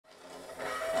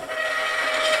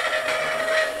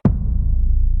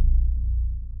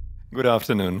Good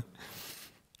afternoon.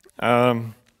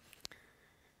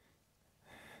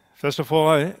 First of all,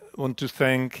 I want to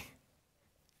thank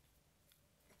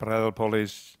Parallel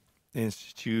Polis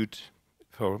Institute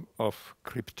of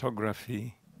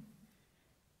Cryptography,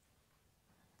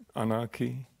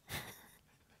 Anarchy.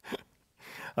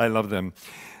 I love them,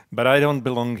 but I don't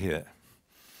belong here.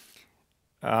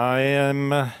 I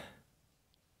am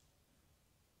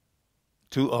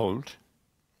too old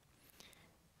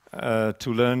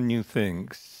to learn new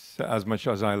things as much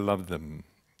as I love them.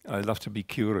 I love to be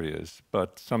curious,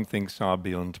 but some things are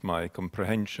beyond my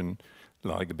comprehension,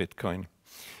 like Bitcoin,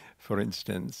 for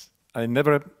instance. I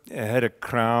never had a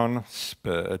crown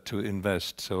spur to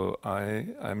invest, so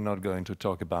I'm not going to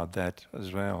talk about that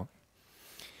as well.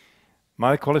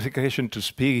 My qualification to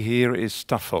speak here is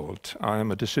twofold. I am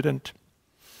a dissident,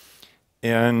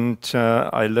 and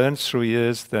I learned through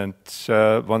years that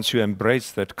once you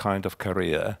embrace that kind of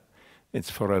career, it's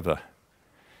forever.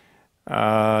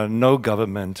 No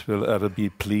government will ever be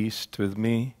pleased with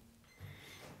me,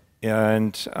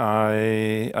 and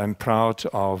I'm proud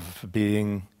of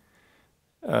being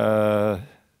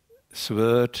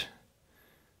swerved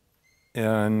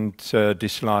and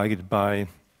disliked by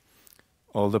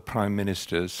all the prime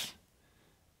ministers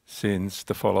since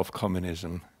the fall of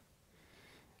communism.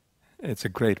 It's a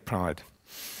great pride.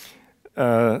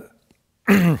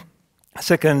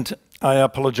 Second, I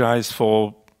apologize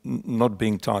for not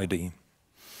being tidy.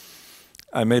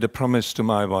 I made a promise to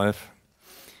my wife.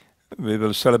 We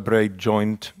will celebrate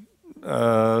joint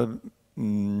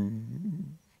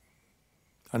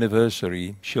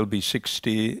anniversary. She'll be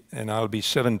 60 and I'll be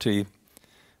 70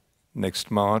 next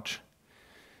March.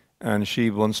 And she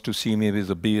wants to see me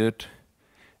with a beard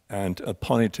and a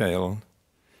ponytail.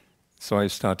 So I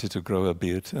started to grow a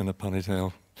beard and a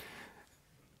ponytail.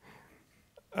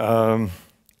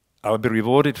 I'll be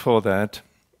rewarded for that.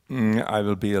 I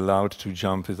will be allowed to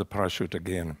jump with a parachute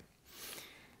again.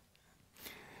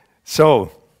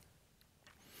 So,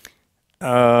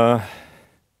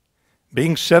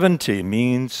 being 70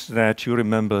 means that you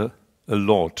remember a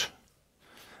lot.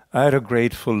 I had a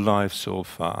grateful life so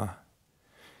far.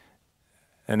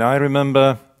 And I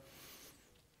remember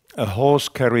a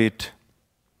horse-carried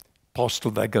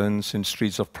postal wagons in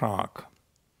streets of Prague.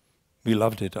 We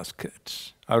loved it as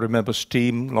kids. I remember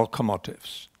steam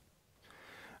locomotives.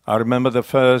 I remember the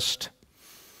first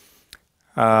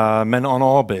men on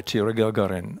orbit, Yuri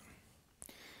Gagarin.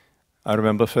 I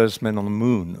remember first men on the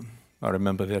moon. I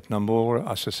remember Vietnam War,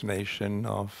 assassination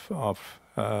of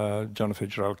John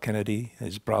Fitzgerald Kennedy,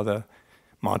 his brother,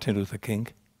 Martin Luther King.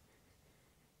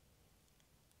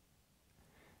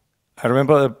 I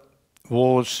remember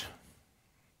wars,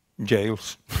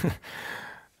 jails,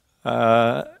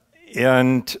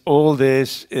 and all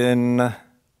this in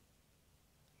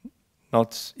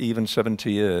not even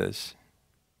 70 years.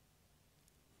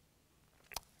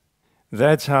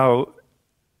 That's how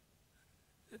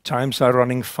times are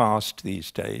running fast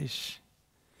these days.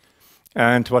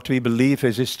 And what we believe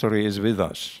as history is with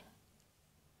us.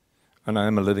 And I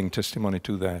am a living testimony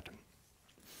to that.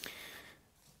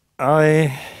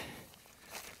 I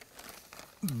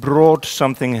brought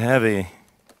something heavy.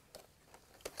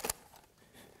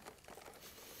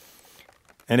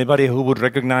 Anybody who would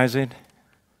recognize it?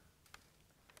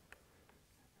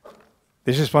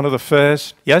 This is one of the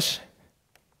first. Yes?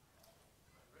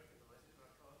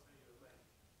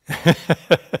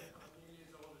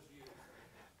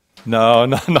 No,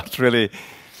 not really.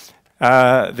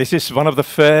 This is one of the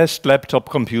first laptop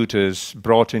computers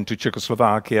brought into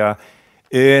Czechoslovakia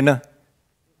in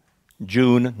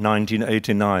June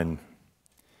 1989.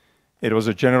 It was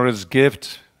a generous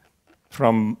gift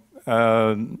from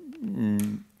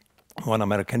one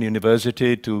American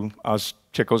university to us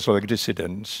Czechoslovak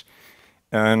dissidents.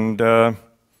 And I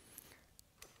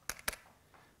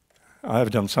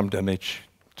have done some damage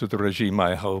to the regime,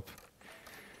 I hope.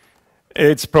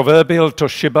 It's proverbial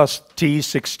Toshiba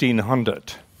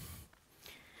T1600.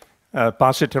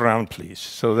 Pass it around, please,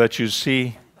 so that you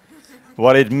see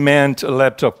what it meant, a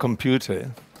laptop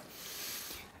computer.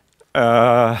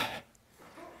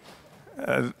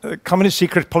 Communist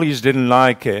secret police didn't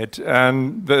like it,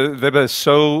 and they were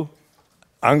so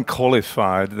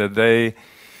unqualified that they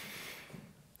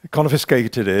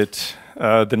confiscated it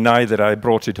the night that I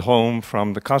brought it home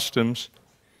from the customs,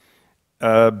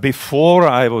 before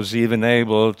I was even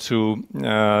able to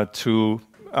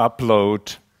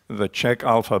upload the Czech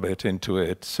alphabet into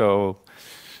it. So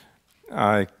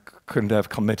I couldn't have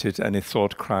committed any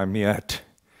thought crime yet.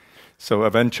 So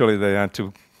eventually they had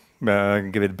to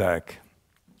give it back.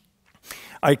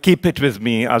 I keep it with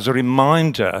me as a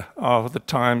reminder of the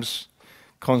times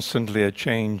constantly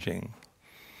changing.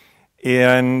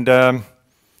 And I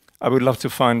would love to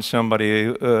find somebody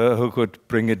who could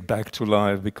bring it back to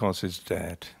life because it's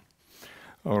dead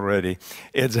already.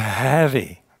 It's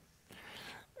heavy.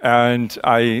 And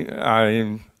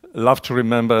I love to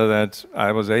remember that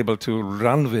I was able to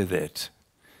run with it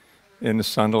in the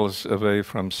sandals away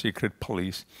from secret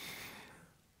police.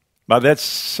 But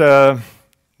that's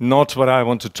not what I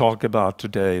want to talk about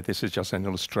today. This is just an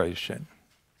illustration.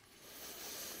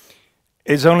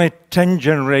 It's only 10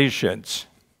 generations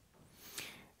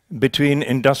between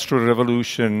Industrial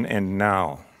Revolution and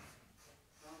now.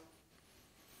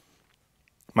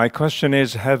 My question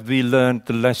is, have we learned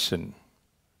the lesson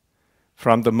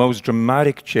from the most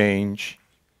dramatic change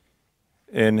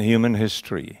in human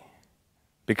history?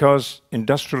 Because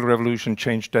Industrial Revolution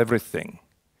changed everything.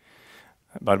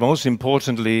 But most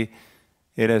importantly,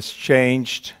 it has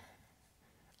changed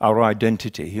our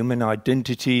identity, human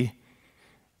identity,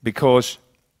 because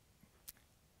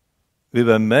we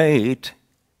were made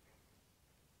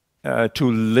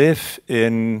to live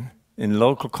in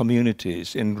local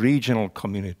communities, in regional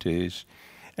communities,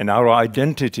 and our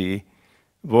identity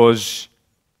was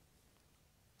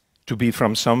to be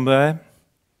from somewhere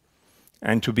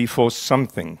and to be for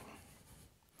something.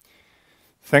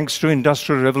 Thanks to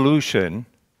Industrial Revolution,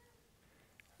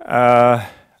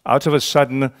 out of a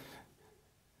sudden,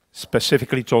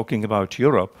 specifically talking about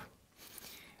Europe,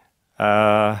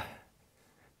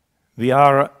 we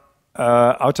are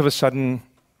out of a sudden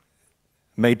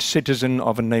made citizen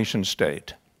of a nation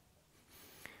state.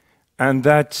 And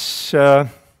that's a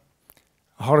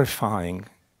horrifying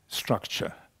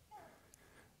structure,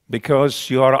 because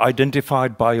you are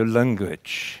identified by your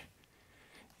language.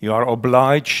 You are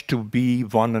obliged to be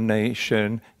one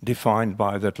nation defined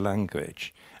by that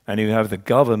language. And you have the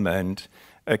government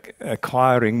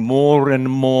acquiring more and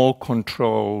more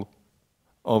control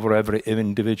over every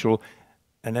individual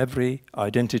and every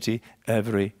identity,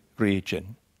 every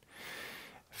region.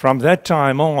 From that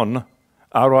time on,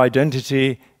 our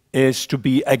identity is to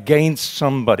be against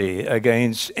somebody,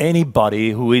 against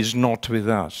anybody who is not with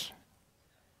us.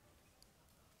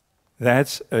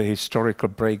 That's a historical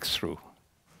breakthrough.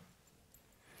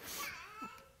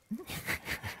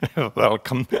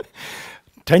 Welcome.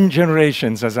 10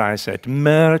 generations, as I said,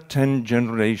 mere 10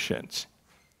 generations.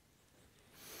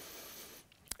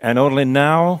 And only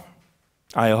now,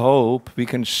 I hope, we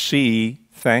can see,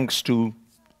 thanks to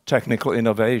technical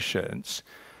innovations,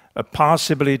 a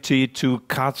possibility to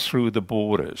cut through the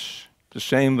borders, the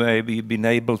same way we've been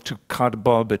able to cut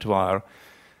barbed wire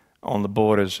on the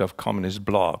borders of communist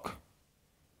bloc,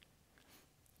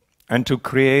 and to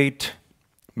create,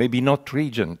 maybe not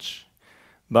regions,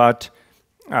 but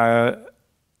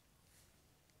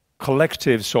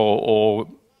collectives or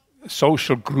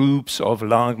social groups of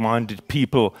like-minded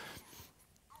people.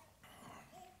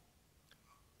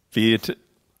 Be it,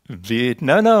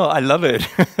 no, I love it.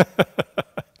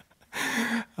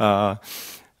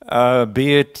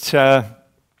 Be it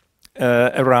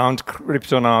around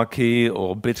cryptonarchy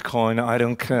or Bitcoin, I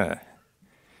don't care.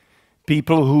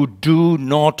 People who do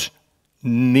not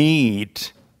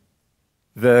need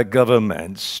their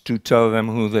governments to tell them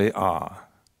who they are.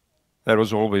 That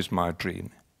was always my dream.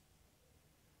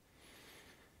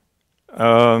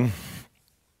 I'm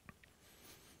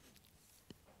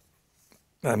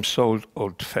so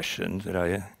old-fashioned that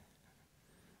I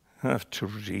have to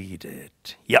read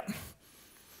it. Yeah.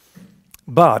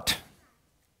 But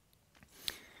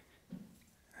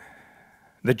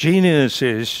the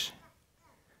geniuses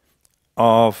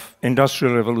of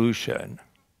Industrial Revolution,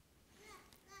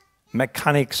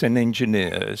 mechanics and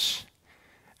engineers,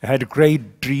 had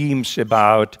great dreams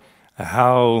about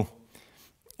how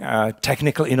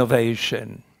technical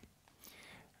innovation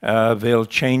will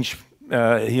change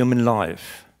human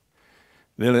life,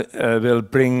 will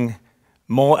bring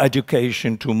more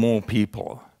education to more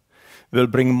people, will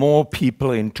bring more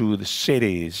people into the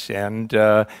cities, and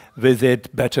with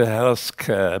it better health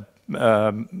care.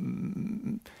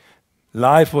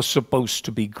 Life was supposed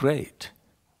to be great.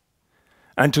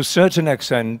 And to a certain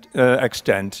extent,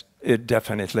 it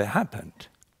definitely happened.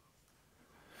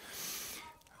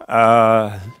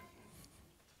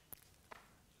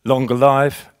 Longer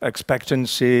life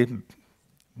expectancy,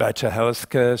 better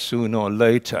healthcare sooner or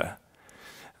later.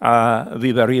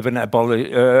 We were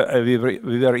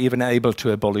even able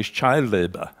to abolish child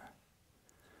labor.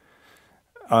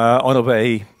 On the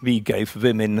way, we gave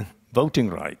women voting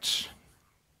rights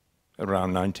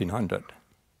around 1900.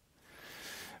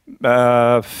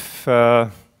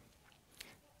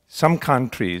 Some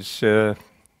countries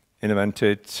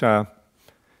invented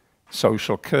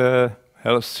social care,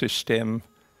 health system,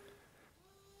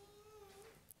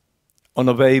 On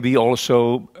the way, we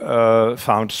also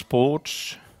found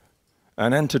sports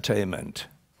and entertainment.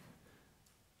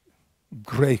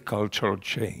 Great cultural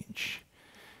change.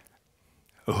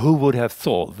 Who would have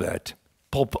thought that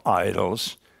pop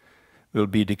idols will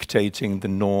be dictating the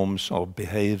norms of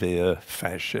behavior,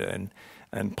 fashion,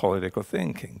 and political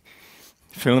thinking?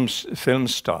 Film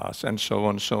stars, and so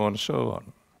on, so on, so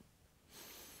on.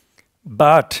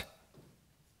 But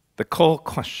the core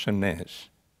question is,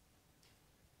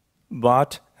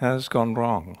 what has gone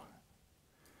wrong?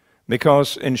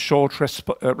 Because in short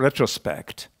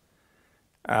retrospect,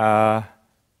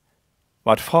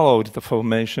 what followed the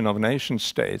formation of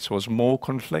nation-states was more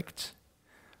conflict,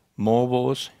 more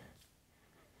wars,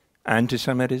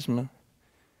 anti-Semitism,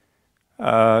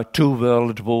 2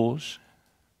 world wars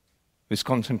with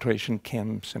concentration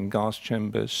camps and gas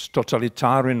chambers,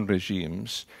 totalitarian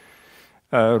regimes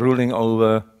ruling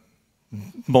over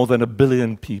more than 1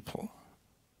 billion people.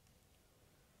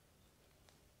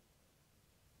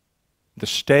 The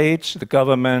states, the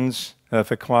governments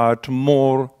have acquired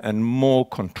more and more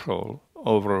control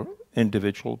over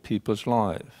individual people's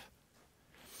lives.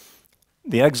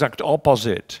 The exact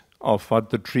opposite of what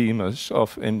the dreamers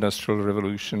of Industrial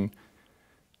Revolution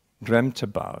dreamt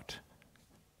about.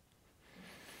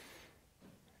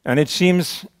 And it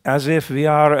seems as if we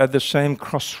are at the same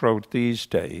crossroad these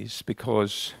days,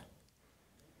 because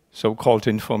so-called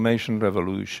information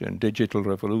revolution, digital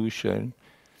revolution,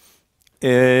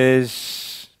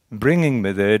 is bringing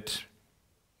with it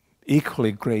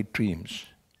equally great dreams.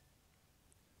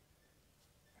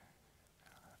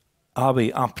 Are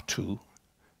we up to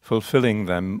fulfilling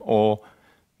them, or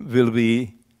will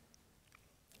we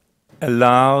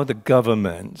allow the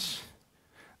governments,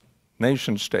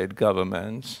 nation-state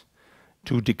governments,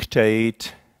 to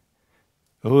dictate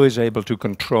who is able to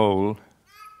control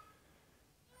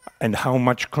and how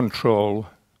much control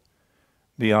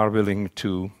we are willing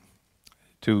to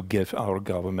give our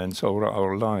governments over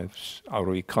our lives,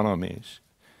 our economies,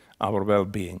 our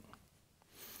well-being?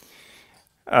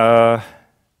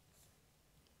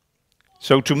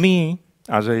 So to me,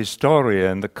 as a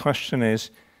historian, the question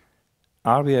is,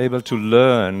 are we able to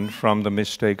learn from the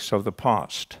mistakes of the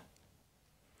past?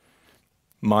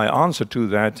 My answer to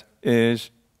that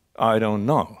is, I don't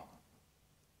know.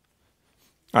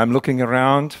 I'm looking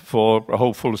around for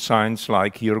hopeful signs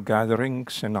like your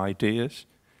gatherings and ideas.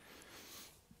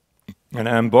 And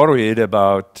I'm worried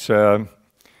about the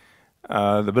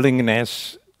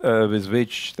willingness with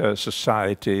which the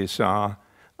societies are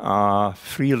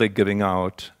freely giving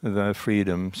out their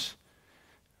freedoms,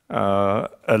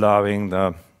 allowing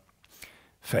the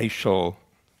facial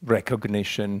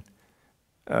recognition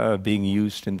being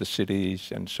used in the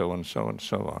cities, and so on, so on,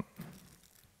 so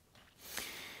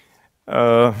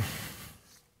on.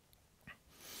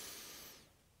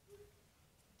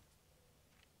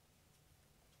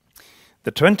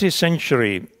 The 20th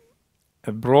century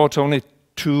brought only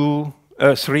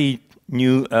 3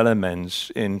 new elements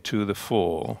into the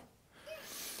fore.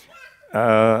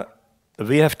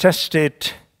 We have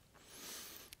tested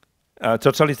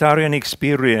totalitarian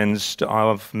experience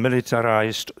of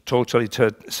militarized, totally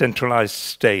centralized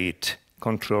state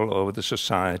control over the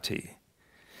society.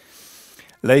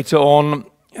 Later on,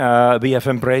 we have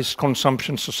embraced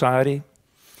consumption society,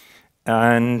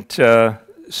 and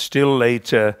still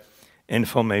later,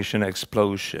 information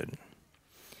explosion.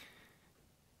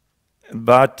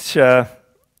 But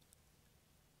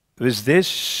with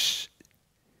this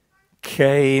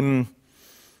came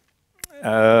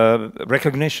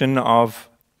recognition of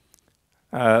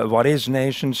what is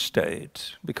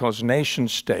nation-state, because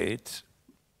nation-state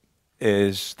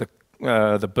is the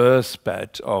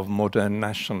birthbed of modern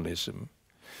nationalism.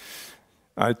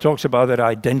 I talked about that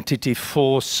identity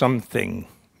for something,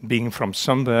 being from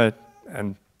somewhere,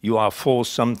 and you are for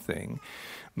something.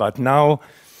 But now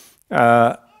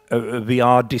we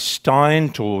are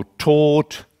destined or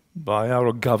taught by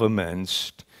our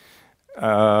governments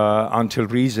until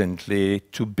recently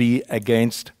to be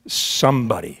against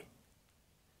somebody.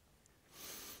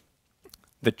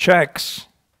 The Czechs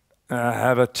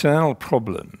have an eternal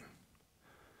problem.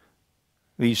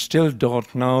 We still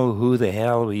don't know who the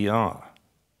hell we are.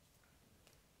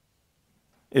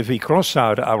 If we cross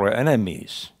out our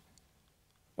enemies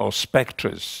or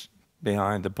spectres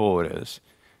behind the borders,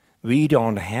 we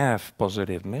don't have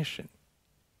positive mission.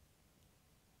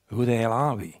 Who the hell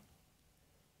are we?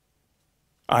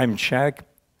 I'm Czech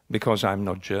because I'm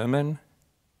not German,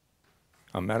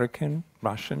 American,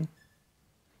 Russian.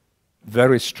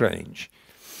 Very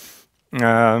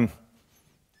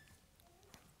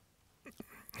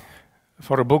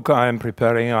For a book I am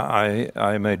preparing,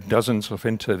 I made dozens of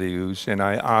interviews, and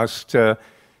I asked the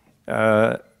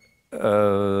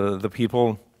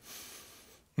people,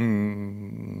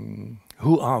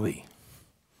 who are we?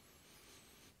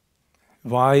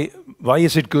 Why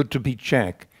is it good to be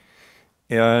Czech?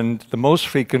 And the most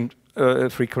frequent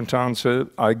answer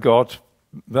I got,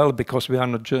 well, because we are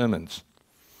not Germans.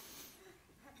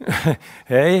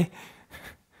 Hey,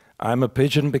 I'm a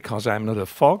pigeon because I'm not a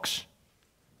fox.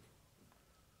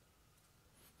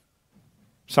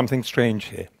 Something strange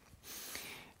here.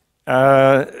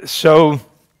 So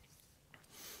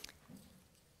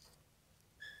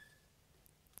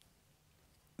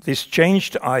this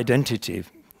changed identity,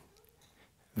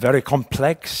 very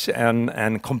complex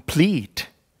and complete,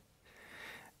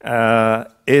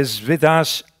 is with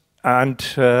us, and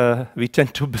we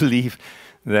tend to believe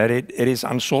that it is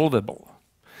unsolvable,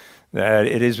 that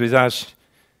it is with us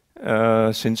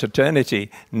since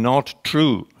eternity. Not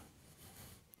true.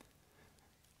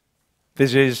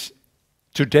 This is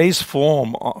today's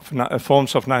forms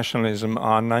of nationalism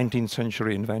are 19th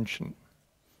century invention,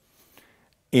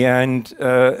 and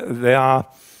they are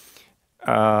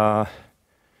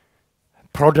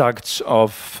products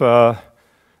of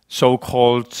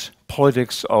so-called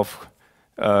politics of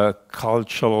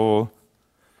cultural.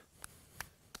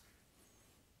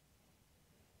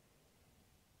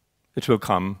 It will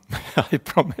come, I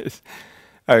promise.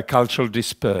 Cultural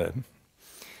despair.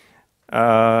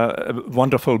 A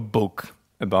wonderful book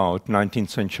about 19th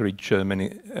century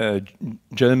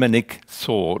Germanic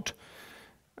thought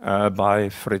by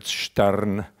Fritz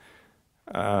Stern,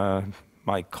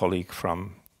 my colleague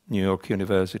from New York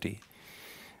University.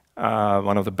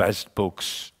 One of the best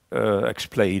books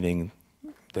explaining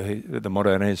the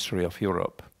modern history of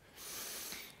Europe.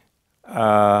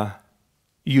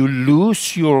 You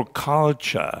lose your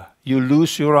culture, you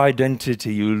lose your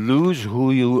identity, you lose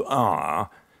who you are,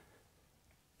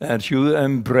 and you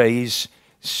embrace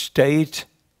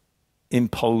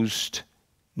state-imposed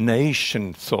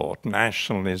nation thought,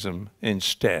 nationalism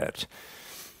instead.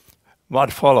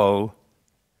 What follow,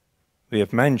 we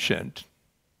have mentioned.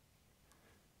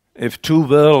 If 2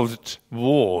 world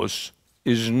wars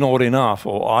is not enough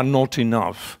or are not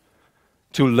enough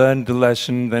to learn the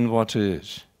lesson, then what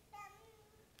is?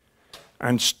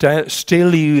 And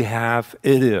still you have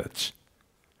idiots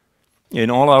in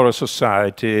all our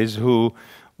societies who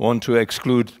want to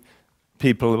exclude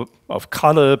people of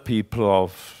color, people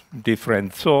of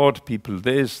different thought, people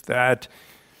this, that.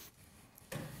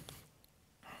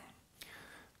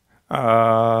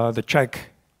 The Czech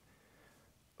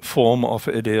form of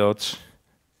idiots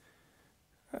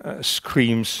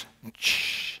screams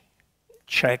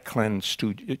Czechland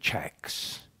studio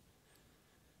Czechs.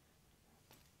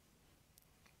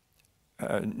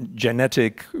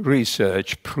 Genetic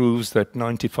research proves that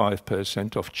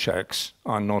 95% of Czechs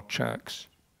are not Czechs.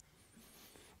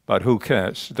 But who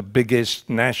cares? The biggest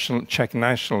Czech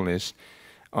nationalist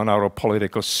on our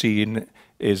political scene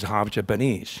is half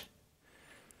Japanese.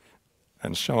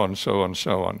 And so on, so on,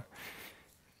 so on.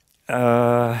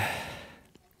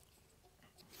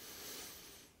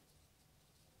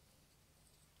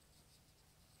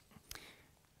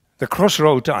 The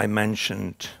crossroad I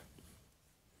mentioned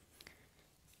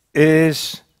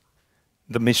is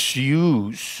the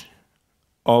misuse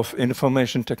of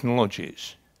information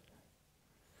technologies.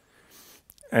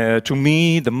 To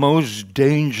me, the most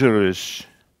dangerous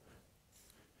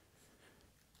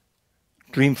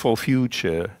dream for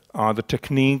future are the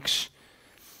techniques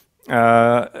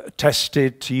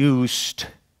tested, used,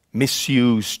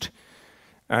 misused,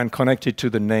 and connected to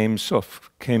the names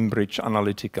of Cambridge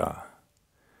Analytica.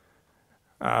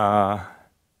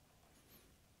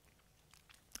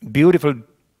 Beautiful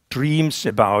dreams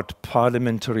about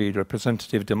parliamentary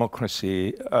representative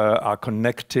democracy are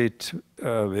connected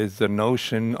with the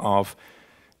notion of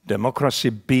democracy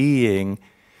being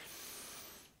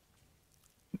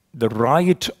the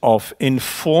right of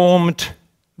informed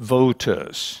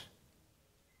voters,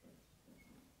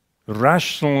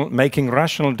 making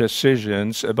rational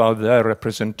decisions about their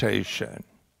representation.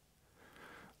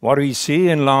 What we see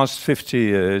in the last 50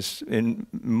 years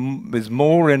with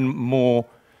more and more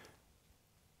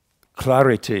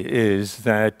clarity is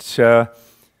that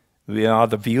we are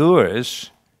the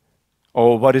viewers,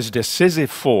 or what is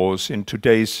decisive force in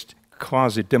today's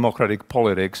quasi-democratic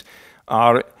politics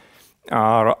are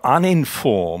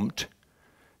uninformed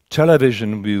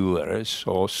television viewers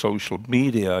or social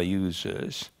media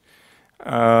users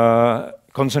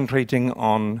concentrating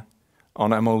on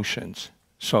emotions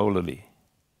solely.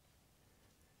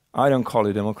 I don't call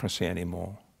it democracy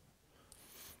anymore,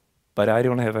 but I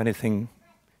don't have anything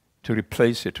to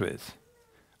replace it with.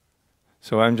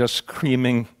 So I'm just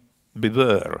screaming,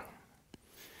 beware.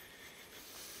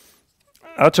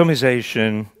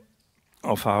 Atomization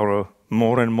of our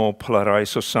more and more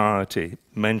polarized society,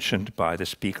 mentioned by the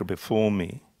speaker before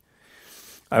me.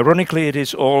 Ironically, it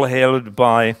is all held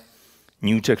by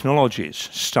new technologies,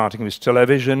 starting with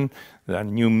television,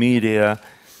 then new media,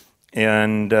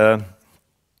 and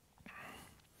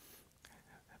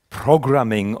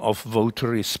programming of voter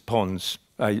response.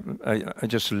 I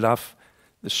just love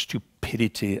the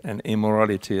stupidity and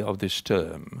immorality of this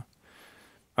term.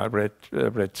 I read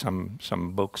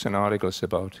some books and articles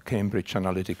about Cambridge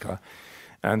Analytica,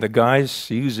 and the guys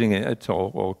using it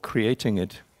or creating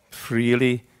it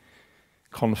freely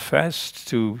confessed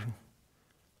to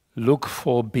look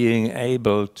for being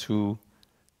able to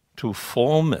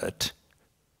format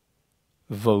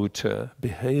voter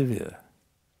behavior.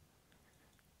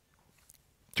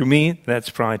 To me, that's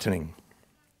frightening.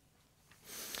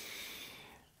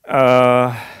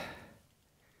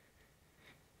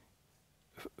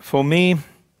 For me,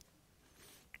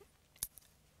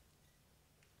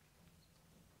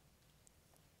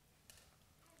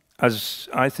 as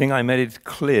I think I made it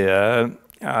clear,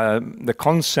 the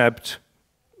concept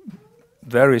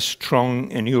very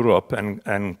strong in Europe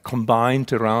and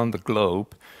combined around the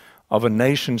globe of a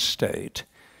nation state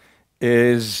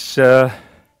is the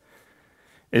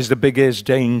biggest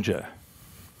danger.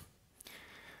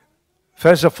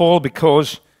 First of all,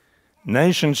 because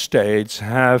nation states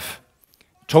have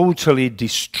totally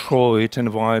destroyed and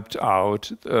wiped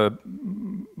out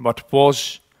what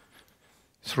was,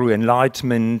 through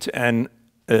Enlightenment and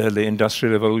early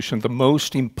Industrial Revolution, the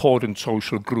most important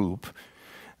social group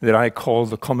that I call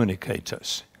the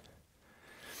communicators.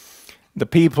 The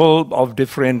people of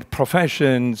different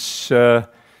professions for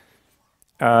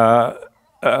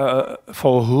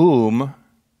whom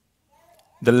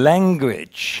the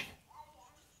language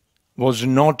was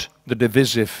not the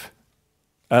divisive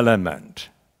element,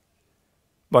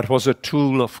 but was a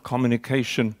tool of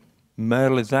communication,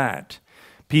 merely that.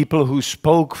 People who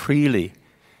spoke freely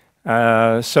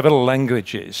several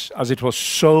languages, as it was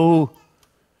so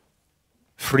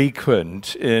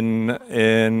frequent in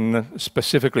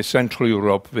specifically Central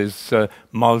Europe with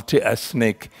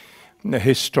multi-ethnic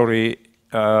history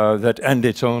that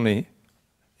ended only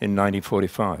in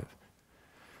 1945.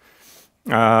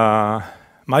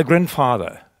 My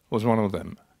grandfather was one of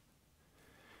them.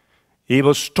 He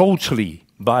was totally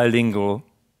bilingual,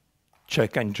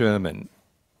 Czech and German.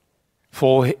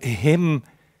 For him,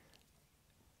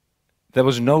 there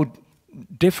was no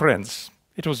difference.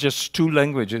 It was just two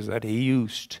languages that he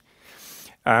used.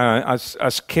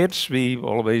 As kids, we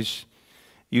always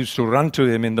used to run to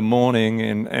him in the morning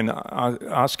and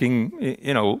asking,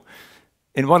 you know,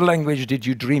 in what language did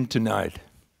you dream tonight?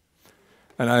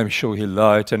 And I'm sure he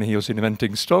lied and he was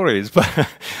inventing stories, but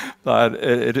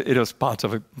it was part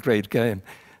of a great game.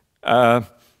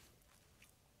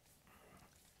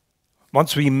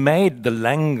 Once we made the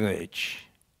language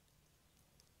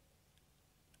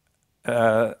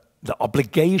the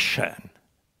obligation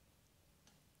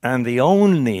and the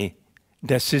only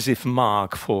decisive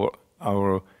mark for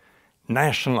our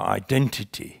national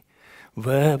identity,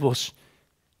 where was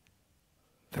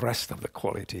the rest of the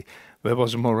quality? Where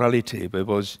was morality? Where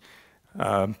was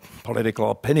political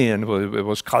opinion? Where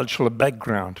was cultural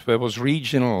background? Where was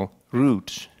regional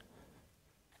roots?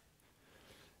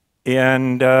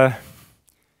 And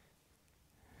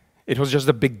it was just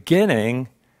the beginning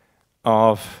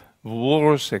of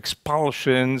wars,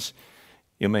 expulsions.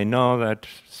 You may know that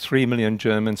 3 million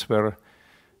Germans were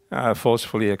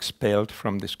forcefully expelled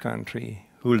from this country,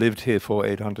 who lived here for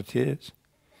 800 years.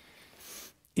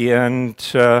 And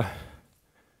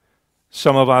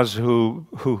some of us who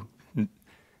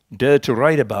dare to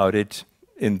write about it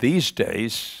in these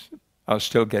days are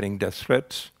still getting death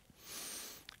threats.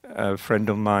 A friend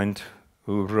of mine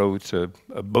who wrote a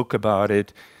book about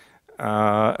it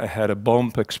had a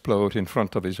bomb explode in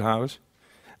front of his house,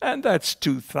 and that's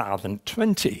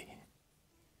 2020.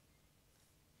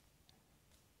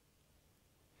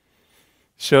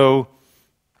 So,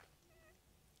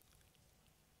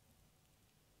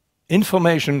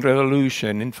 information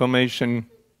revolution, information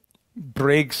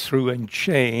breakthrough and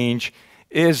change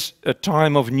is a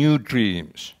time of new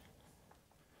dreams.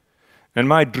 And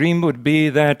my dream would be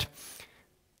that,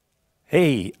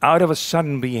 hey, out of a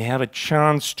sudden we have a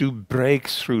chance to break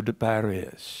through the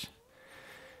barriers.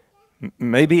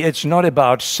 Maybe it's not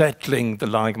about settling the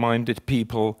like-minded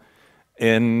people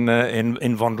in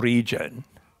one region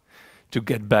to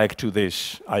get back to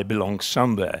this, I belong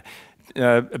somewhere,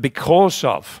 because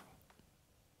of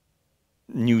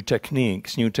new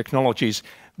techniques, new technologies.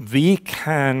 we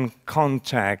can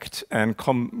contact and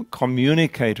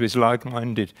communicate with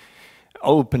like-minded,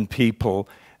 open people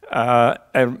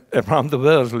around the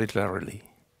world, literally.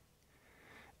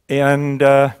 And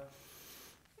to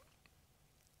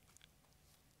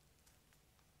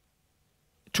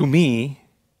me,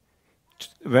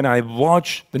 when I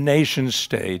watch the nation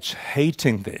states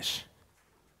hating this,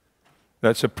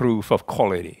 that's a proof of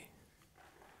quality.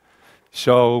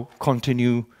 So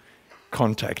continue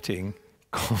contacting,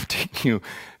 continue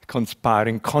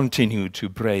conspiring, continue to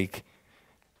break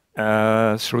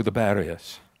through the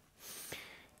barriers.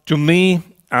 To me,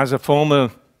 as a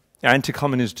former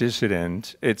anti-communist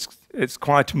dissident, it's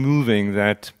quite moving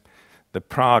that the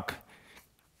Prague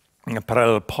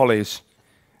parallel polis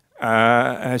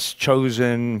has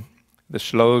chosen the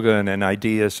slogan and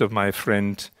ideas of my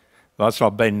friend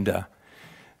Václav Benda,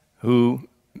 who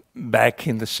back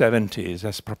in the 70s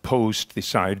has proposed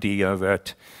this idea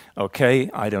that, okay,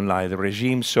 I don't like the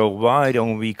regime, so why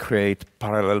don't we create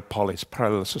parallel polis,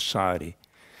 parallel society?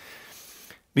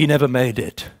 We never made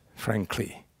it,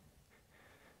 frankly.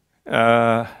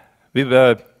 We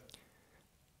were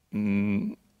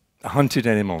hunted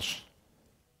animals.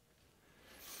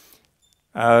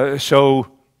 So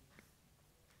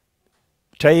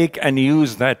take and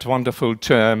use that wonderful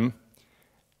term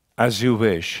as you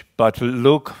wish, but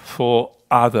look for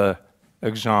other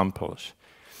examples.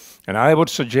 And I would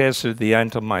suggest at the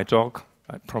end of my talk,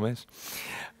 I promise,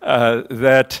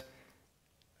 that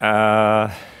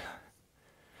I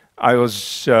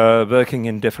was working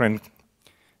in different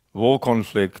war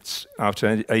conflicts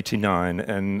after '89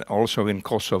 and also in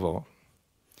Kosovo.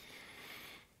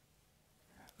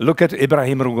 Look at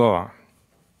Ibrahim Rugova,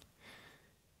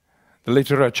 the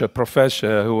literature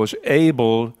professor who was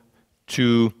able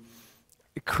to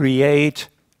create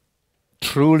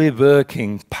truly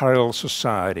working parallel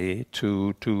society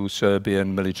to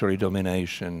Serbian military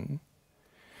domination.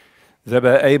 They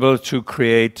were able to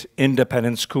create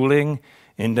independent schooling,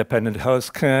 independent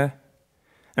healthcare,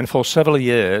 and for several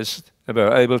years they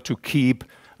were able to keep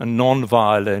a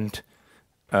non-violent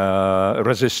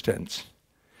resistance.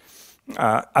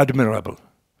 Admirable.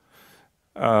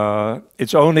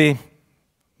 It's only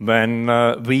when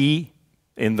we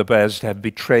in the West have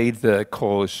betrayed their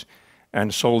cause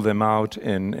and sold them out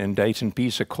in Dayton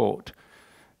Peace Accord.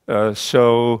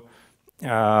 So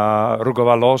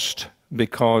Rugova lost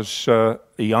because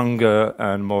younger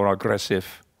and more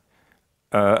aggressive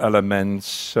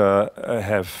elements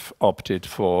have opted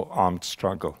for armed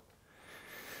struggle.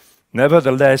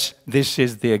 Nevertheless, this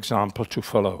is the example to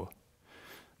follow.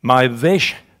 My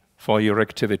wish for your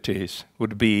activities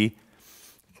would be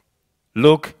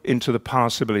look into the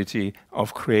possibility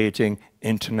of creating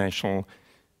international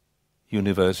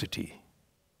university.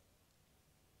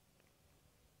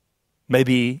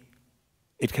 Maybe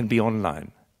it can be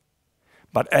online,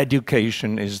 but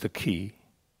education is the key.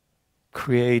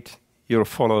 Create your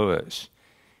followers.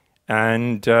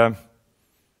 And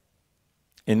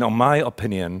in my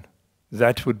opinion,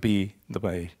 that would be the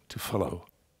way to follow.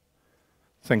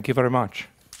 Thank you very much.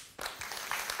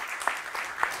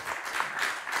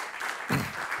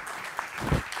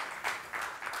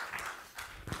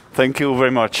 Thank you very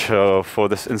much for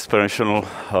this inspirational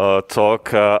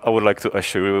talk. I would like to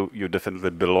assure you, you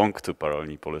definitely belong to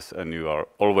Parallel Polis, and you are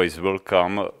always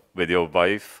welcome with your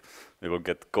wife. We will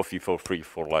get coffee for free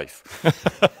for life.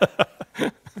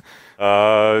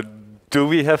 Do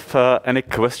we have any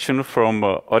question from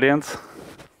audience?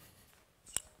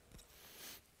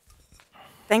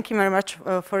 Thank you very much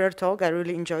for your talk. I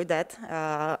really enjoyed that.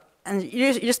 And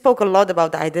you spoke a lot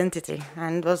about identity,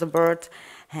 and there was a bird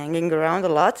hanging around a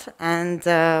lot. And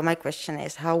my question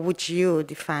is, how would you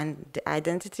define the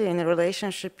identity in a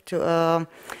relationship to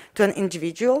an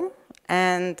individual,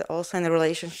 and also in a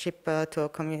relationship to a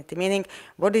community? Meaning,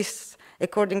 what is,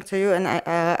 according to you, an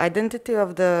identity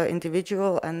of the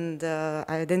individual and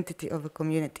identity of a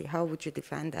community? How would you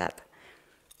define that?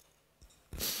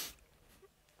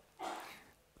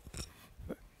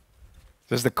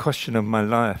 That's the question of my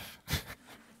life.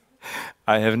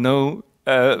 I have no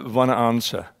one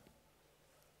answer.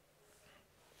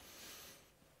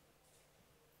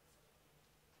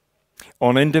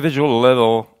 On individual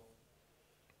level,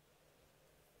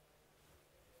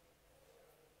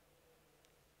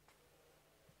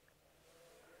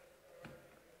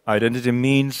 identity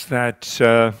means that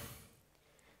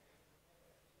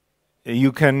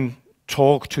you can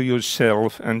talk to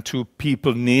yourself and to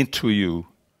people near to you.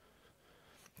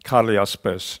 Karl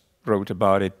Jaspers wrote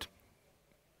about it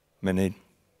many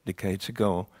decades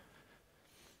ago.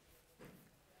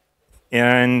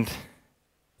 And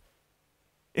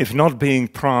if not being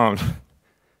proud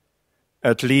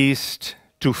at least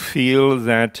to feel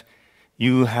that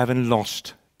you haven't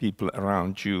lost people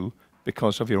around you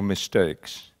because of your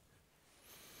mistakes.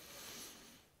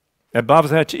 Above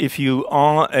that, if you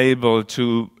are able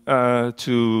to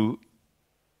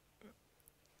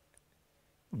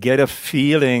get a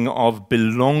feeling of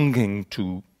belonging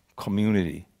to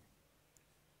community,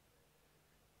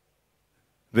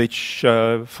 which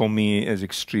for me is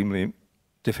extremely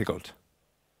difficult.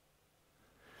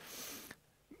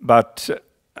 But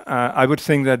I would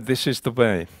think that this is the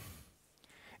way.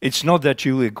 It's not that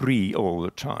you agree all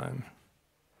the time,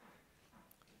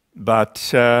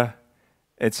 but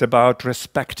it's about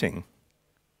respecting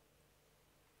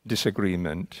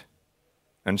disagreement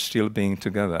and still being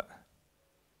together.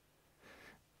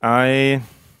 I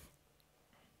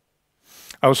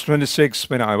was 26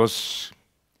 when I was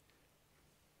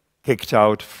kicked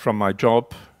out from my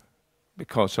job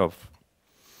because of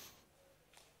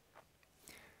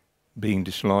being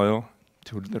disloyal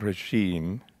to the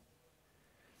regime.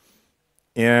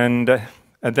 And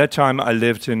at that time I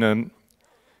lived in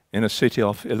a city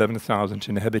of 11,000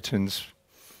 inhabitants.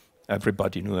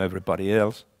 Everybody knew everybody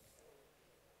else.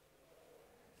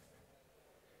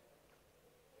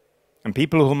 And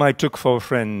people whom I took for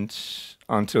friends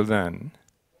until then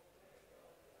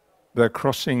were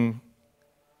crossing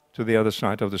to the other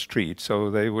side of the street,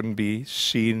 so they wouldn't be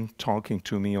seen talking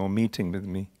to me or meeting with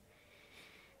me.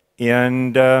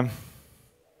 And in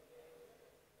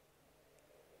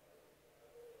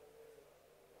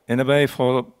a way,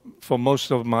 for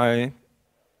most of my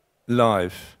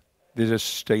life, this has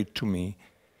stayed to me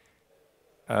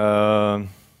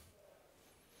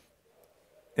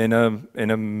in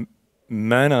a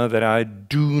manner that I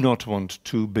do not want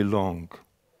to belong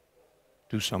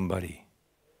to somebody.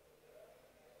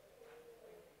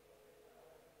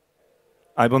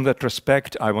 I want that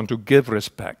respect, I want to give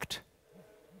respect.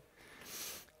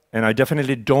 And I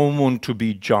definitely don't want to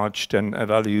be judged and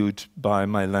evaluated by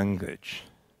my language.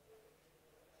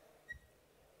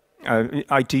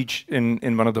 I teach in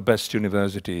one of the best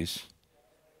universities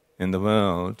in the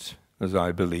world, as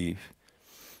I believe.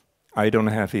 I don't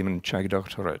have even Czech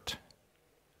doctorate.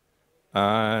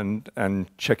 And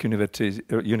Czech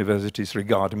universities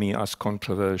regard me as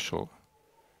controversial.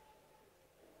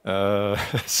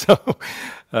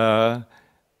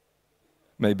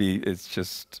 Maybe it's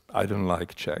just I don't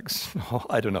like Czechs.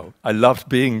 I don't know. I loved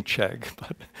being Czech,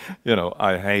 but you know,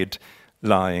 I hate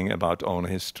lying about own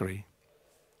history.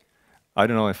 I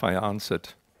don't know if I answered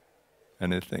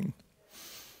anything.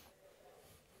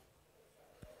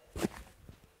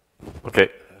 Okay.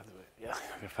 Yeah,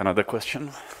 we have another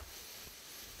question.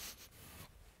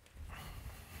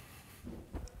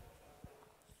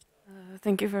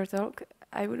 Thank you for your talk.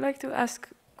 I would like to ask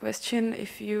a question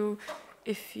if you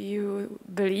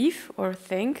believe or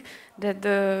think that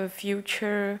the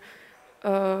future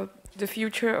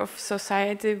of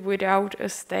society without a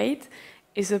state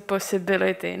is a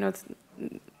possibility,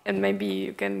 and maybe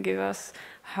you can give us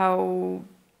how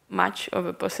much of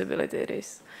a possibility it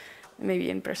is, maybe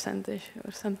in percentage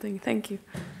or something. Thank you.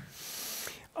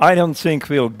 I don't think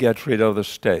we'll get rid of the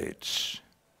states.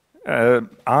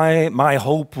 My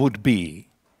hope would be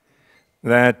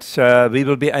that we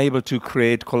will be able to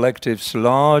create collectives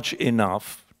large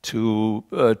enough to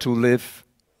live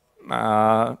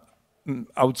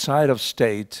outside of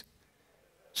state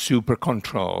super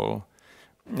control,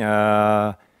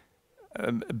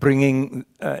 bringing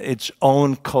its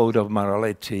own code of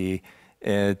morality,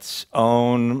 its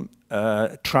own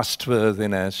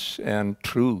trustworthiness and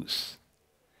truth.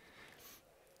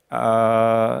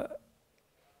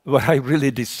 What I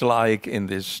really dislike in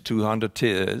this 200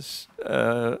 years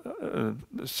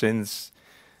since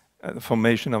the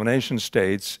formation of nation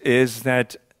states is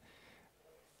that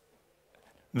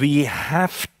we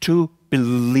have to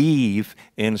believe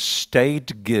in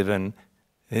state-given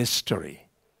history.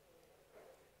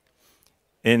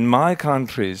 In my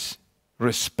country's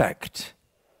respect,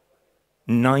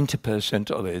 90%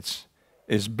 of it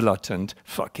is blatant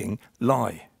fucking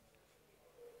lie.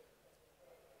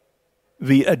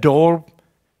 We adore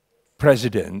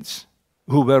presidents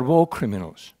who were war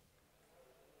criminals.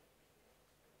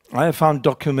 I have found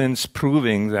documents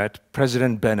proving that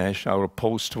President Benesh, our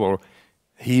post-war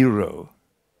hero,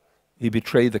 he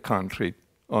betrayed the country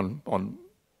on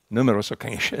numerous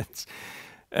occasions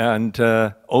and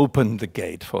opened the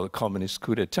gate for the communist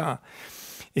coup d'etat.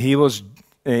 He was,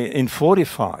 in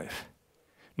 1945,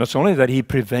 not only that he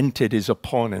prevented his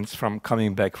opponents from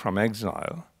coming back from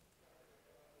exile,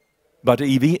 but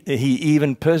he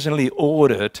even personally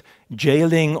ordered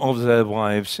jailing of their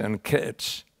wives and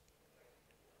kids.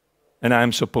 And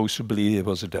I'm supposed to believe he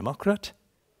was a Democrat?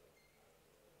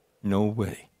 No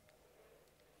way.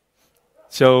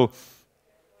 So,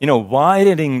 you know,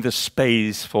 widening the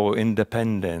space for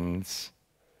independence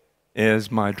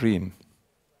is my dream.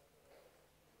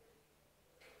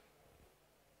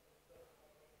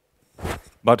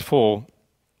 But for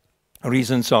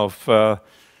reasons of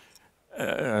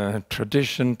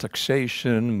tradition,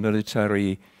 taxation,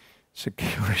 military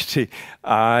security,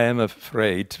 I am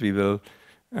afraid we will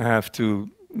have to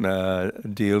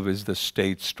deal with the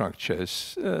state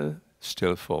structures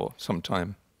still for some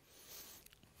time.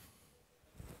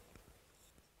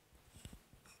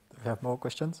 Do we have more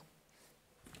questions?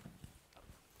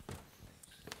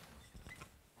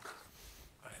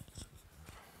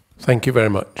 Thank you very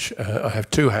much. I have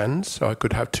two hands, so I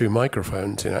could have two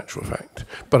microphones in actual fact,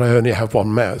 but I only have one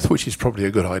mouth, which is probably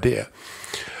a good idea.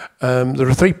 There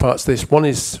are three parts to this. One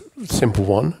is a simple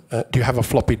one. Do you have a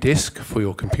floppy disk for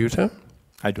your computer?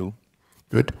 I do.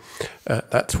 Good.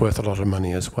 That's worth a lot of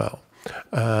money as well.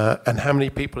 And how many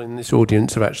people in this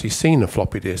audience have actually seen a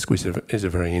floppy disk, which is a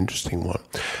very interesting one.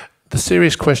 The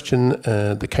serious question,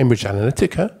 the Cambridge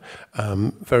Analytica,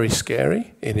 very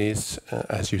scary. It is,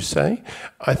 as you say.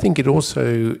 I think it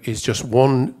also is just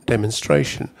one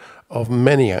demonstration of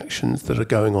many actions that are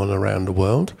going on around the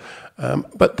world.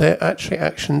 But they're actually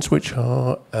actions which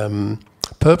are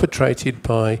perpetrated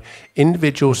by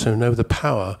individuals who know the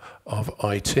power of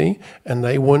IT, and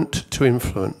they want to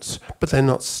influence, but they're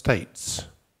not states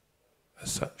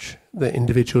as such. They're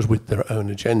individuals with their own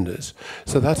agendas.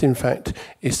 So that, in fact,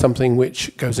 is something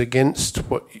which goes against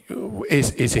what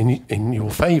is in your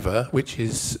favour, which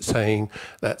is saying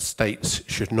that states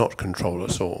should not control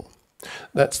us all.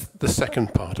 That's the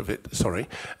second part of it, sorry.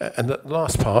 And the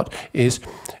last part is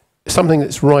something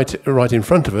that's right in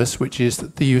front of us, which is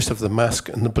the use of the mask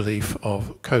and the belief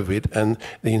of COVID and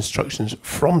the instructions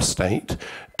from state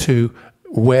to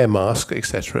wear masks,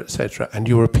 etc., and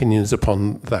your opinions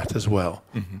upon that as well,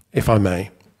 if I may.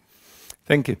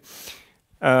 Thank you.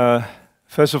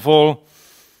 First of all,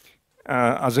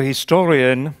 as a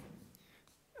historian,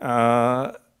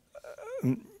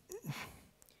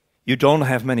 you don't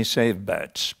have many safe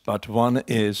bets, but one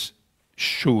is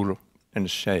sure and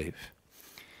safe.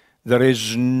 There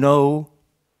is no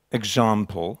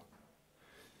example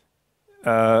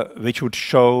which would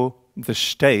show the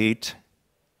state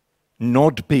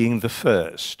not being the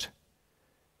first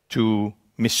to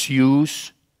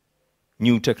misuse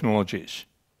new technologies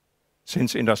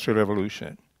since Industrial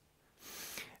Revolution.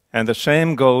 And the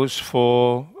same goes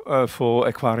for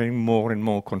acquiring more and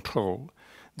more control.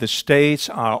 The states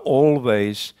are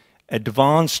always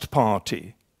advanced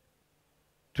party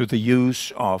to the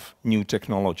use of new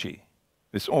technology,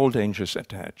 with all dangers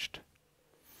attached.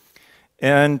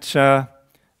 And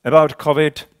about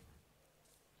COVID,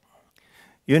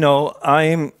 you know,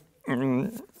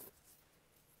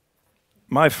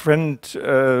 my friend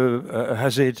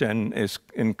has it and is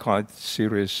in quite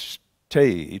serious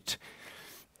state.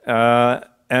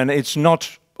 And it's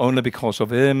not only because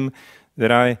of him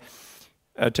that I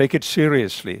take it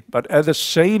seriously, but at the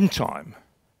same time,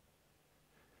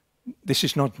 this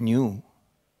is not new.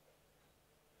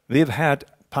 We've had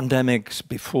pandemics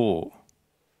before.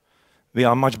 We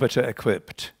are much better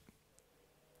equipped.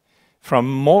 From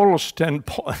moral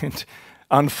standpoint,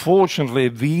 unfortunately,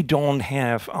 we don't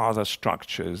have other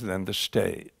structures than the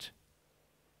state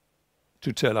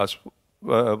to tell us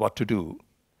what to do.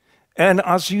 And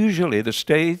as usually, the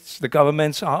states, the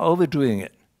governments are overdoing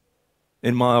it,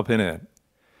 in my opinion.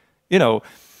 You know,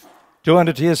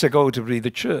 200 years ago to be the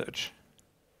church.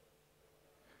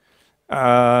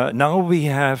 Now we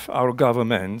have our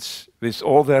governments with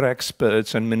all their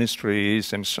experts and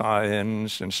ministries and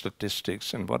science and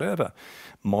statistics and whatever,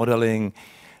 modeling,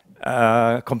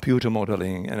 computer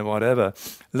modeling and whatever.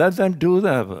 Let them do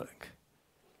their work.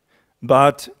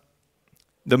 But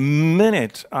the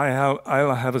minute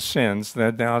I'll have a sense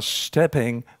that they are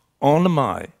stepping on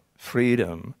my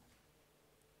freedom,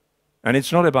 and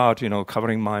it's not about, you know,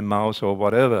 covering my mouth or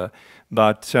whatever,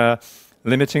 but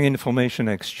limiting information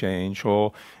exchange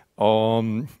or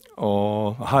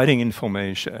hiding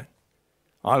information,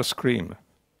 I'll scream,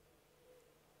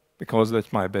 because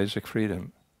that's my basic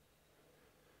freedom.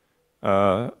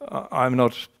 I'm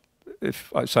not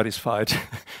satisfied.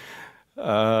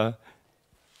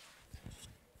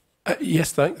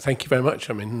 Yes, thank you very much.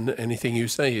 I mean, anything you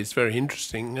say is very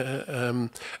interesting.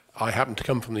 I happen to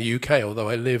come from the UK, although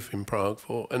I live in Prague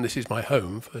and this is my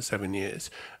home for 7 years.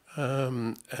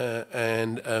 So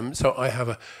I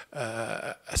have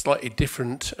a slightly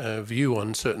different view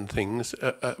on certain things,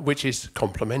 which is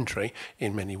complementary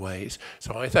in many ways.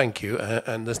 So I thank you,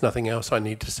 and there's nothing else I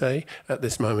need to say at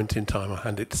this moment in time. I'll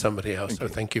hand it to somebody else. So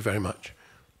thank you very much.